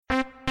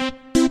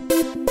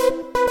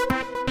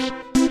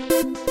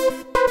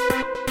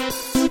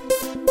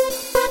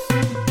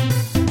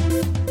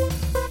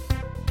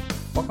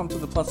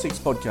on 6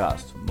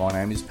 podcast. My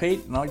name is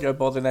Pete and I go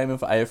by the name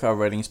of AFL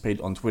Ratings Pete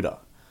on Twitter.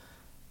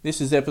 This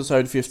is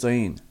episode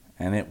 15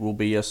 and it will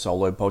be a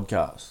solo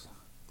podcast.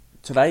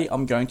 Today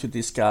I'm going to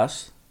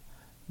discuss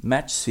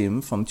Match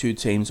Sim from two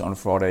teams on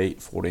Friday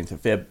 14th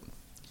of Feb.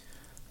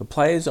 The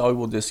players I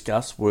will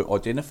discuss were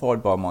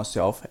identified by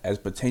myself as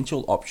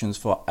potential options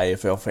for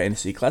AFL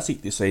Fantasy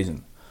Classic this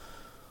season.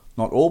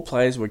 Not all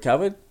players were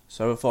covered,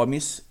 so if I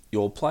miss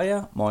your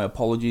player, my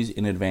apologies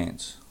in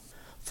advance.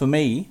 For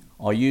me,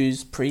 I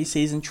use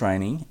pre-season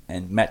training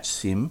and Match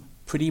Sim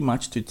pretty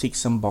much to tick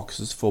some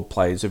boxes for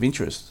players of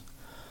interest.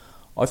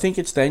 I think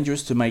it's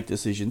dangerous to make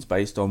decisions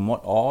based on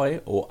what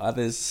I or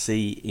others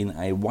see in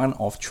a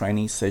one-off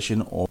training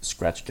session or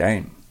scratch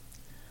game.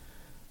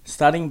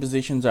 Starting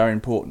positions are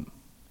important,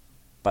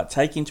 but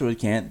take into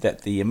account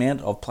that the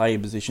amount of player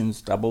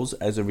positions doubles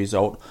as a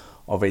result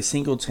of a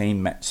single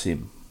team Match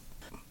Sim.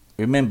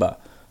 Remember,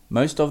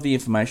 most of the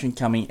information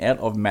coming out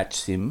of Match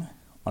Sim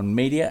on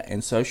media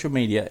and social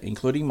media,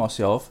 including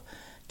myself,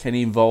 can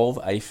involve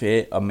a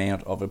fair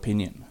amount of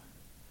opinion.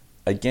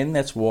 Again,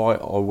 that's why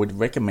I would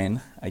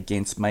recommend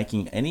against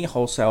making any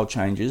wholesale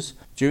changes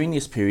during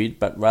this period,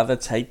 but rather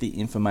take the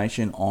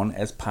information on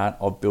as part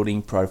of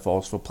building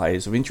profiles for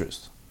players of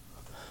interest.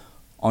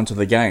 On to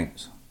the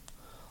games.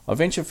 I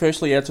ventured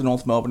firstly out to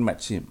North Melbourne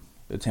Match Sim.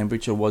 The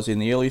temperature was in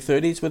the early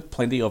 30s with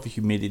plenty of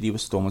humidity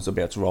with storms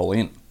about to roll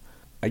in.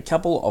 A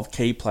couple of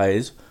key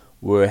players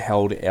were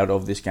held out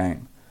of this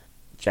game.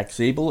 Jack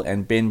Ziebell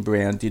and Ben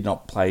Brown did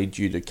not play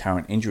due to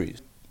current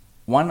injuries.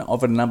 One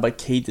of a number of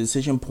key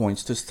decision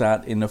points to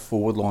start in the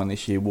forward line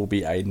this year will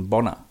be Aiden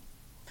Bonner.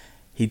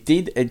 He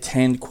did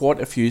attend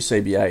quite a few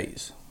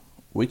CBAs,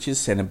 which is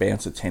centre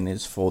bounce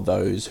attendance for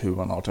those who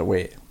are not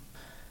aware.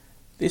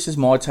 This is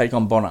my take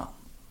on Bonner.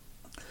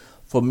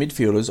 For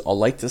midfielders, I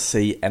like to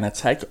see an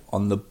attack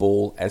on the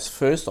ball as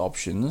first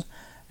options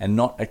and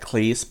not a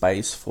clear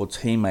space for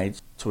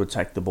teammates to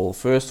attack the ball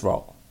first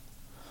role.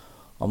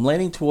 I'm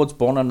leaning towards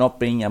Bonner not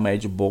being a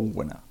major ball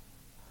winner.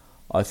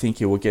 I think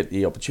he will get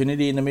the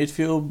opportunity in the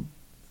midfield,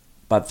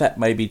 but that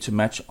may be to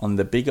match on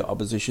the bigger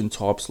opposition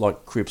types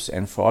like Cripps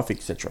and Fife,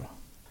 etc.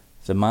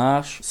 The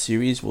Marsh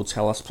series will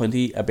tell us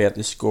plenty about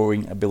the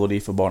scoring ability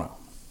for Bonner.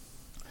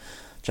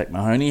 Jack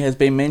Mahoney has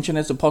been mentioned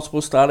as a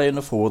possible starter in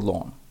the forward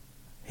line.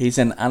 He's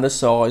an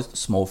undersized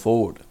small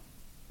forward.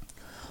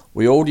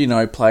 We already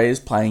know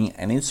players playing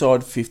an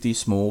inside 50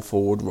 small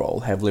forward role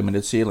have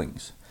limited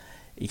ceilings.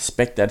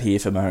 Expect that here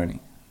for Mahoney.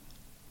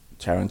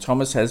 Taron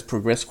Thomas has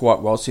progressed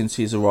quite well since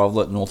his arrival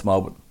at North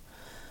Melbourne.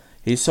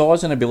 His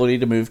size and ability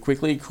to move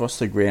quickly across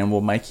the ground will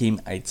make him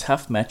a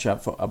tough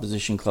matchup for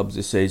opposition clubs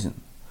this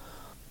season.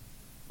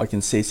 I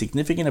can see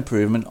significant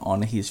improvement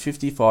on his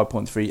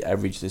 55.3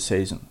 average this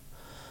season.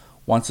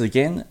 Once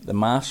again, the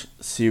Marsh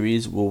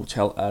series will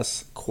tell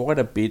us quite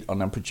a bit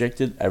on a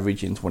projected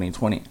average in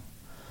 2020.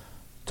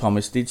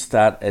 Thomas did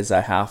start as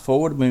a half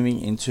forward, moving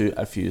into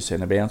a few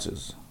centre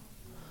bounces.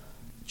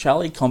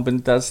 Charlie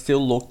Comben does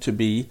still look to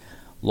be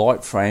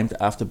light framed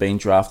after being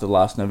drafted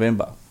last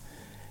November.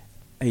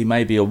 He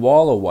may be a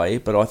while away,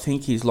 but I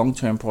think his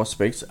long-term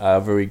prospects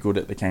are very good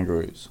at the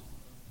Kangaroos.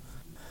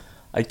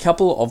 A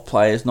couple of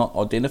players not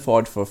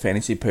identified for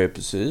fantasy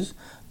purposes,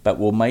 but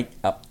will make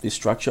up the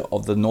structure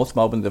of the North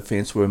Melbourne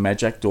defence were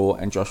Majak Daw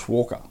and Josh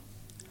Walker.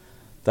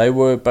 They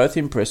were both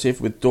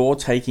impressive, with Daw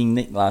taking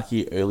Nick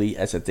Larkey early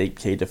as a deep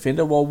key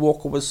defender, while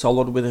Walker was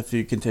solid with a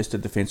few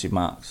contested defensive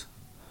marks.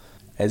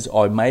 As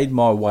I made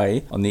my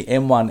way on the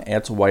M1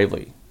 out to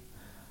Waverley,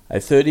 a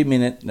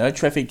 30-minute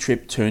no-traffic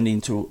trip turned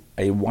into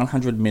a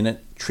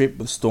 100-minute trip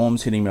with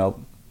storms hitting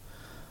Melbourne.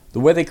 The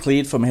weather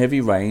cleared from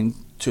heavy rain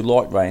to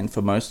light rain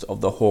for most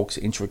of the Hawks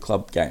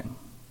intra-club game.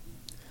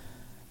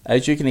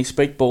 As you can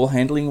expect, ball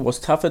handling was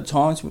tough at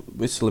times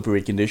with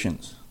slippery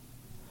conditions,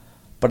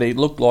 but it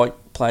looked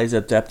like players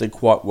adapted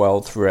quite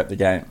well throughout the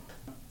game.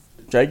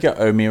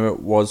 Jacob O'Meara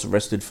was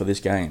rested for this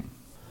game.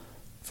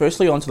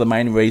 Firstly, on to the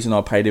main reason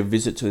I paid a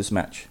visit to this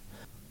match.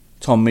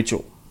 Tom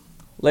Mitchell.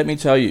 Let me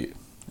tell you,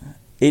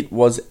 it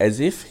was as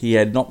if he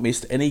had not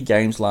missed any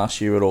games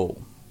last year at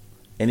all.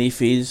 Any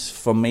fears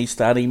from me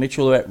starting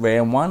Mitchell at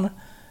round 1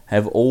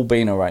 have all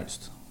been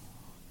erased.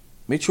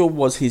 Mitchell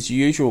was his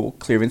usual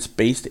clearance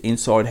beast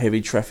inside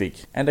heavy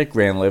traffic and at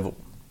ground level.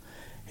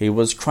 He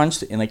was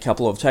crunched in a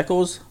couple of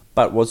tackles,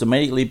 but was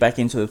immediately back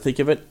into the thick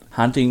of it,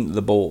 hunting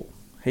the ball.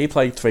 He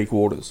played 3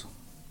 quarters.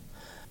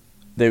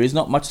 There is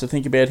not much to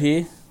think about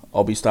here.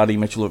 I'll be starting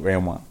Mitchell at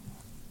round 1.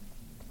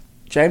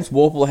 James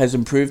Worpel has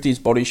improved his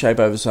body shape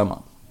over summer.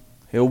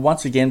 He'll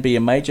once again be a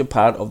major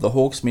part of the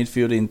Hawks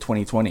midfield in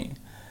 2020.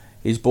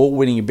 His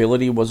ball-winning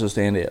ability was a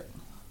standout.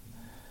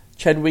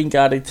 Chad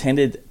Wingard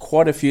attended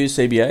quite a few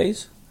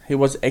CBAs. He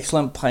was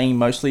excellent, playing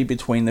mostly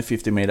between the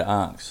 50-metre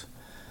arcs.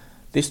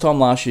 This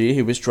time last year,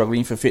 he was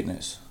struggling for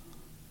fitness.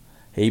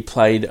 He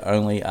played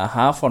only a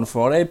half on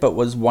Friday, but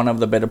was one of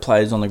the better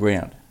players on the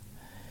ground.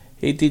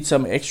 He did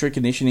some extra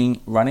conditioning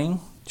running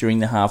during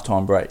the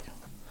half-time break.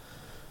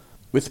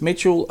 With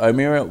Mitchell,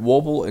 O'Meara,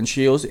 Warble and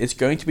Shields, it's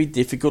going to be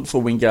difficult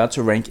for Wingard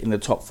to rank in the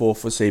top 4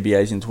 for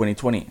CBAs in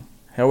 2020.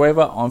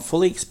 However, I'm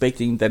fully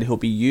expecting that he'll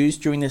be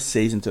used during the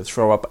season to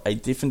throw up a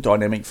different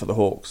dynamic for the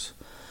Hawks.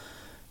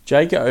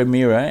 Jaeger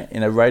O'Meara,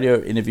 in a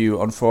radio interview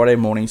on Friday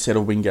morning, said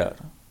of Wingard,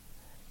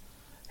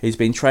 "He's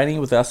been training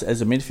with us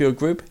as a midfield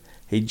group.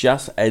 He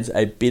just adds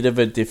a bit of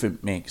a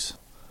different mix."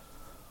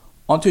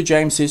 On to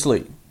James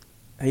Sicily.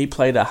 He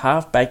played a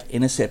half-back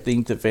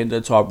intercepting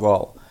defender type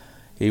role.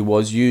 He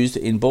was used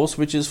in ball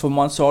switches from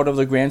one side of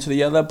the ground to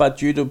the other, but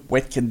due to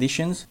wet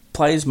conditions,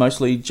 players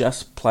mostly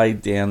just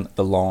played down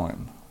the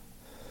line.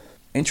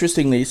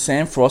 Interestingly,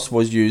 Sam Frost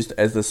was used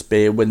as the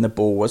spare when the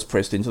ball was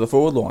pressed into the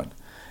forward line.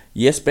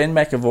 Yes, Ben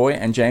McAvoy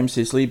and James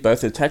Sicily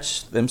both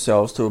attached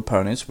themselves to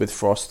opponents with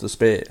Frost the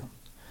spare.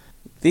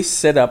 This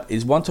setup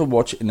is one to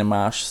watch in the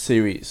Marsh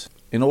series,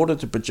 in order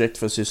to project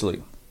for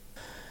Sicily.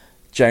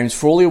 James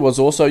Frawley was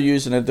also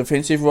used in a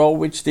defensive role,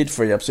 which did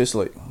free up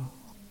Sicily.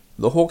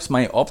 The Hawks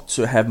may opt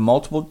to have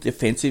multiple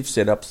defensive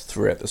setups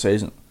throughout the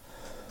season.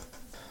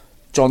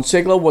 John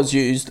Segler was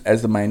used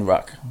as the main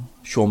ruck.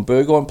 Sean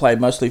Burgoyne played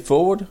mostly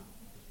forward.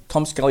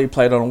 Tom Scully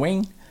played on a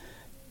wing.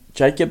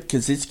 Jacob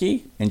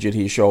Kazitsky injured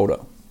his shoulder.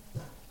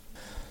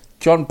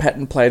 John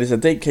Patton played as a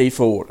deep key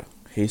forward.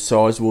 His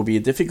size will be a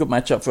difficult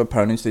matchup for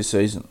opponents this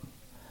season.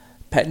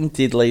 Patton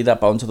did lead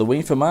up onto the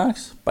wing for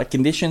marks, but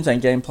conditions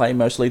and gameplay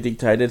mostly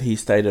dictated he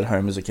stayed at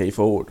home as a key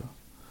forward.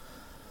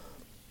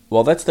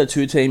 Well, that's the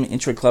two-team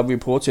intra-club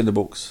reports in the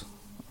books.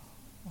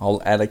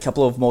 I'll add a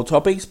couple of more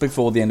topics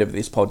before the end of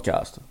this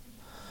podcast.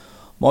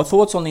 My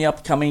thoughts on the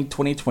upcoming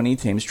 2020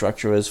 team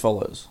structure are as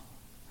follows.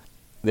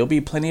 There'll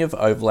be plenty of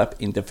overlap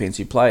in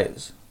defensive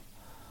players.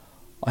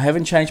 I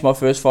haven't changed my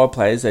first 5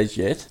 players as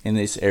yet in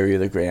this area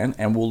of the ground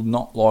and will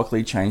not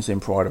likely change them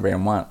prior to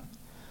round 1.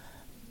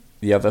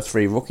 The other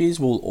 3 rookies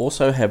will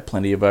also have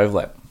plenty of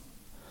overlap.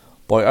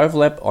 By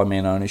overlap, I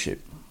mean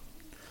ownership.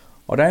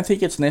 I don't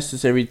think it's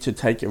necessary to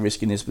take a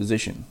risk in this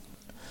position.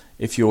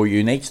 If your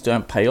uniques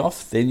don't pay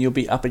off, then you'll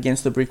be up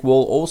against the brick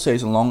wall all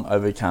season long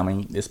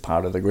overcoming this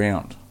part of the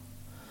ground.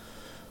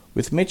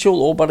 With Mitchell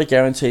all but a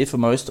guarantee for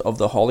most of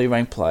the highly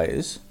ranked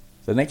players,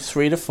 the next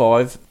 3 to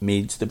 5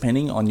 mids,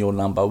 depending on your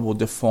number, will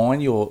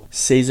define your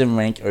season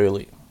rank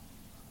early.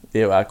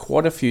 There are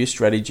quite a few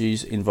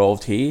strategies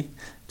involved here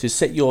to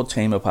set your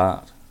team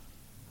apart.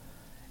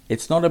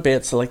 It's not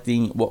about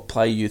selecting what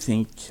player you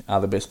think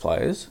are the best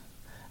players.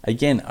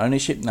 Again,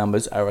 ownership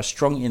numbers are a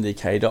strong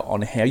indicator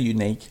on how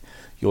unique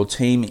your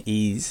team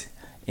is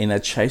in a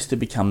chase to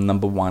become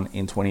number 1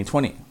 in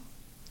 2020.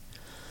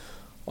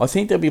 I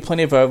think there'll be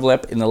plenty of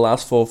overlap in the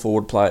last 4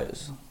 forward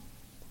players.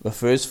 The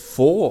first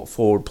 4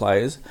 forward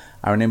players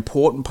are an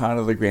important part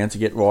of the ground to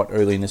get right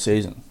early in the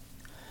season.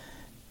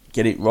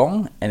 Get it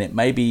wrong and it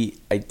may be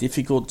a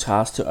difficult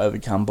task to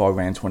overcome by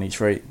round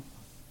 23.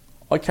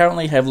 I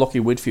currently have Lockie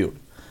Whitfield.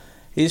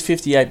 He's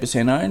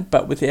 58% owned,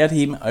 but without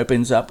him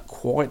opens up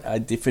quite a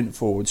different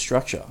forward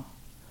structure.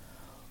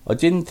 I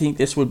didn't think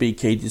this would be a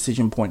key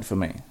decision point for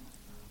me,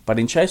 but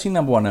in chasing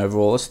number 1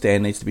 overall, a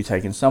stand needs to be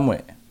taken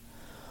somewhere.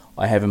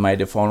 I haven't made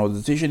a final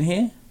decision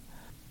here,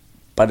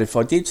 but if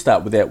I did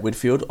start without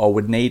Whitfield, I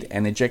would need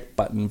an eject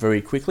button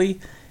very quickly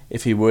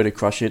if he were to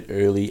crush it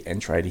early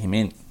and trade him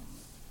in.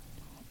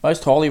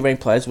 Most highly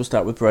ranked players will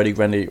start with Brodie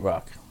Grundy at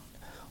ruck.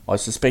 I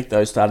suspect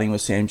those starting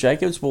with Sam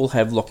Jacobs will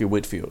have Lockie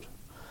Whitfield.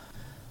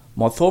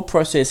 My thought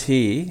process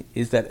here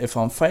is that if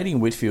I'm fading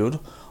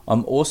Whitfield,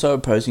 I'm also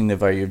opposing the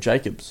value of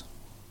Jacobs.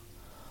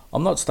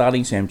 I'm not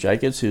starting Sam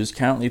Jacobs, who is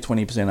currently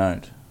 20%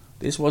 owned.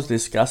 This was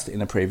discussed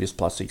in a previous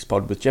Plus 6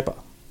 pod with Jeppa.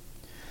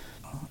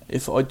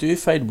 If I do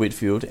fade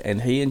Whitfield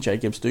and he and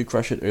Jacobs do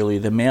crush it early,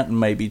 the mountain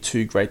may be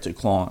too great to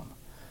climb.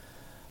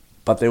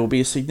 But there will be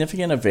a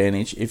significant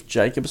advantage if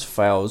Jacobs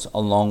fails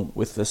along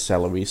with the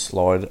salary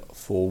slide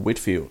for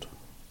Whitfield.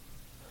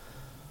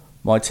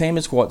 My team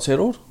is quite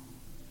settled,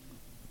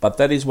 but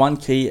that is one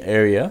key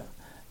area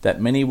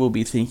that many will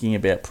be thinking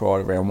about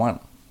prior to round 1.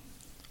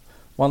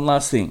 One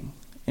last thing,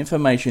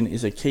 information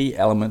is a key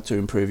element to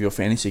improve your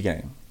fantasy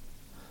game.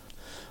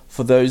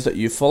 For those that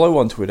you follow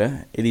on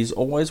Twitter, it is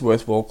always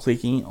worthwhile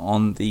clicking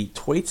on the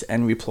tweets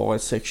and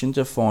replies section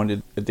to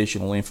find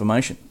additional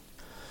information.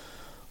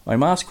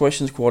 I'm asked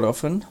questions quite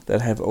often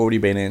that have already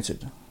been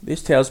answered.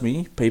 This tells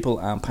me people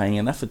aren't paying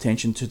enough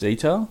attention to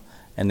detail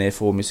and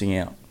therefore missing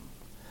out.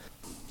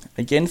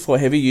 Again, for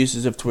heavy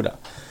users of Twitter,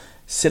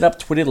 set up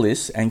Twitter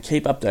lists and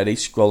keep updating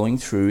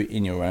scrolling through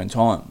in your own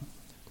time.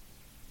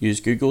 Use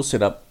Google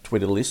Set Up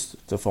Twitter Lists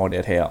to find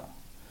out how.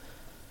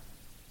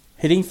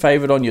 Hitting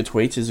favourite on your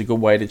tweets is a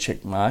good way to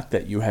check mark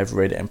that you have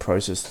read and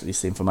processed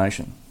this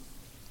information.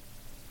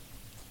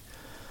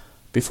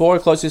 Before I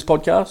close this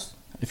podcast,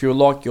 if you would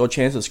like your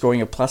chance at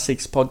scoring a Plus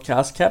 6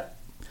 podcast cap,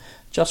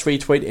 just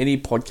retweet any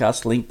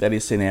podcast link that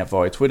is sent out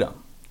via Twitter.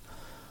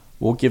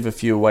 We'll give a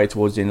few away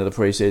towards the end of the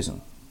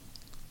pre-season.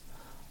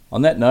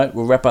 On that note,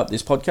 we'll wrap up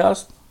this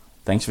podcast.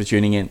 Thanks for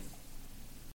tuning in.